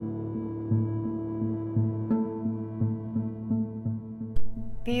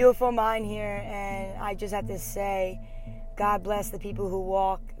beautiful mind here, and I just have to say, God bless the people who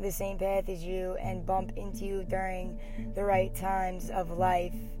walk the same path as you and bump into you during the right times of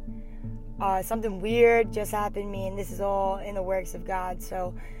life. Something weird just happened to me, and this is all in the works of God.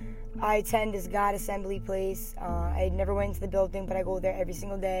 So I attend this God Assembly place. I never went into the building, but I go there every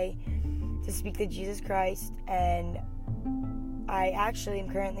single day to speak to Jesus Christ. And I actually am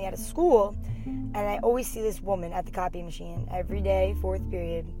currently at a school, and I always see this woman at the copy machine every day, fourth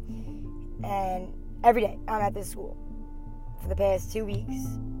period. And every day I'm at this school. For the past 2 weeks,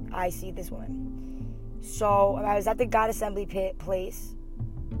 I see this woman. So I was at the God Assembly place,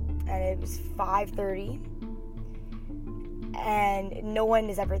 and it was 5:30, and no one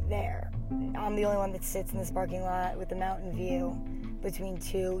is ever there. I'm the only one that sits in this parking lot with the mountain view between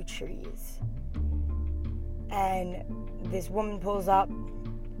two trees. And this woman pulls up,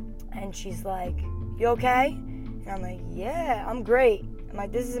 and she's like, "You okay?" And I'm like, "Yeah, I'm great." I'm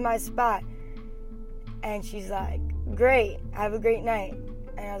like, "This is my spot." And she's like, "Great, have a great night."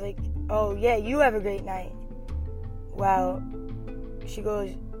 And I was like, "Oh yeah, you have a great night." Well, she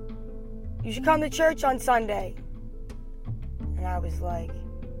goes, "You should come to church on Sunday." And I was like,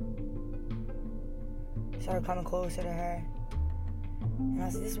 started coming closer to her. And I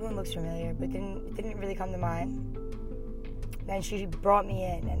was like, this woman looks familiar, but it didn't really come to mind. Then she brought me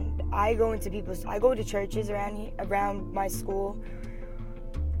in, and I go to churches around my school.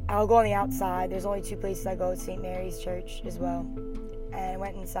 I'll go on the outside. There's only 2 places I go, St. Mary's Church as well. And I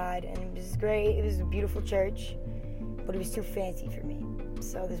went inside, and it was great. It was a beautiful church, but it was too fancy for me.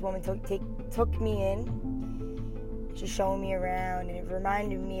 So this woman took me in. She's showing me around, and it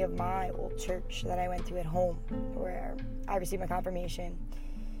reminded me of my old church that I went to at home, where I received my confirmation.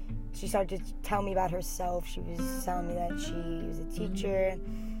 She started to tell me about herself. She was telling me that she was a teacher,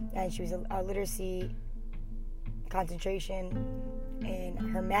 and she was a literacy concentration in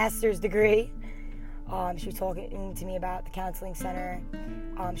her master's degree. She was talking to me about the counseling center,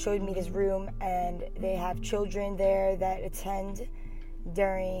 showed me this room, and they have children there that attend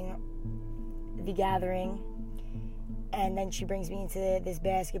during the gathering. And then she brings me into this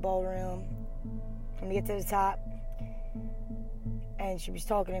basketball room. And we get to the top, and she was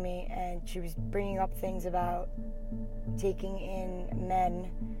talking to me, and she was bringing up things about taking in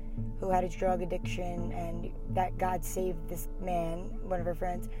men who had a drug addiction, and that God saved this man, one of her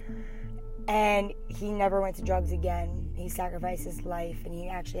friends, and he never went to drugs again. He sacrificed his life, and he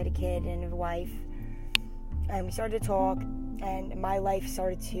actually had a kid and a wife. And we started to talk, and my life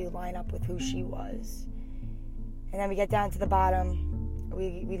started to line up with who she was. And then we get down to the bottom.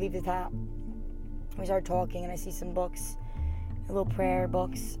 We leave the top. We start talking, and I see some books, little prayer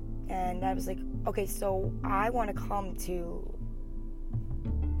books, and I was like, okay, so I want to come to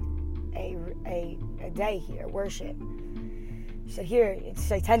a day here, worship. She said, here, it's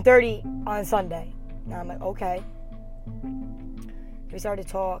like 10:30 on Sunday. And I'm like, okay. We started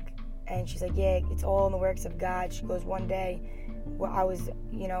to talk, and she's like, yeah, it's all in the works of God. She goes, one day, well, I was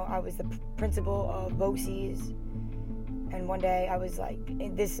the principal of BOCES, and one day I was like,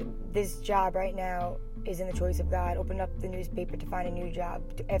 this job right now is in the choice of God. Opened up the newspaper to find a new job.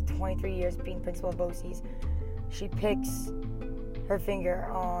 After 23 years being principal of BOCES, she picks her finger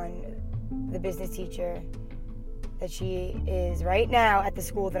on the business teacher that she is right now at the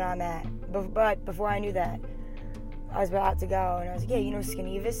school that I'm at. But before I knew that, I was about to go, and I was like, yeah, you know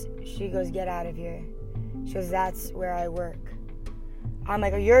Skenevis? She goes, get out of here. She goes, that's where I work. I'm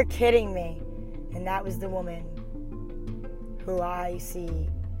like, oh, you're kidding me. And that was the woman who I see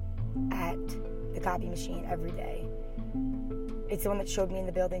at the copy machine every day. It's the one that showed me in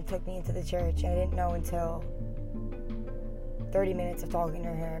the building, took me into the church, and I didn't know until 30 minutes of talking to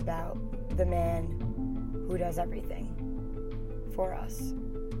her about the man who does everything for us.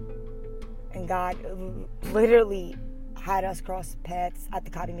 And God literally had us cross paths at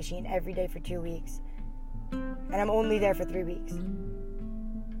the copy machine every day for 2 weeks. And I'm only there for 3 weeks.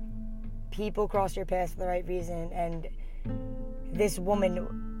 People cross your paths for the right reason, and this woman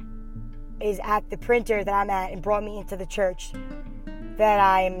is at the printer that I'm at and brought me into the church that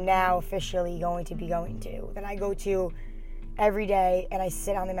I am now officially going to be going to, that I go to every day, and I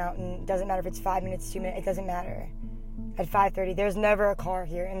sit on the mountain. Doesn't matter if it's 5 minutes, 2 minutes, it doesn't matter. At 5:30, there's never a car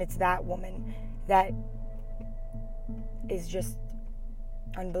here, and it's that woman that is just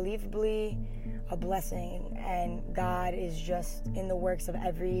unbelievably a blessing, and God is just in the works of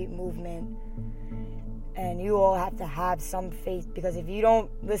every movement. And you all have to have some faith, because if you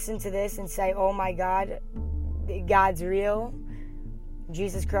don't listen to this and say, oh my God, God's real,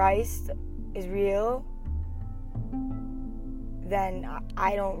 Jesus Christ is real, then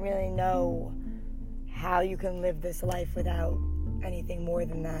I don't really know how you can live this life without anything more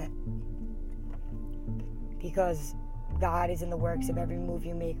than that. Because God is in the works of every move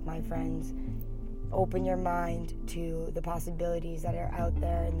you make, my friends. Open your mind to the possibilities that are out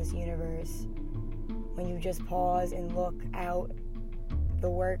there in this universe. When you just pause and look out, the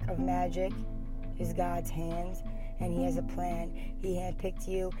work of magic is God's hands, and He has a plan. He handpicked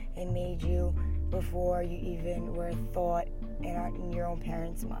you and made you before you even were thought in your own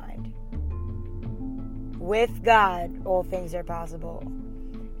parents' mind. With God, all things are possible.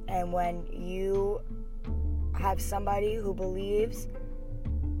 And when you have somebody who believes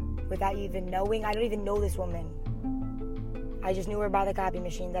without you even knowing, I don't even know this woman. I just knew her by the copy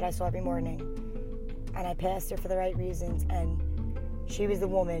machine that I saw every morning. And I passed her for the right reasons, and she was the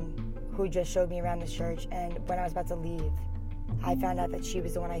woman who just showed me around this church. And when I was about to leave, I found out that she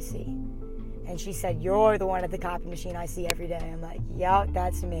was the one I see. And she said, "You're the one at the copy machine I see every day." I'm like, yeah,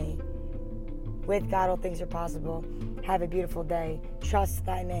 that's me. With God, all things are possible. Have a beautiful day. Trust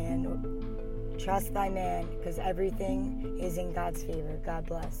thy man. Trust thy man, because everything is in God's favor. God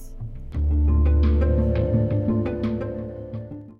bless.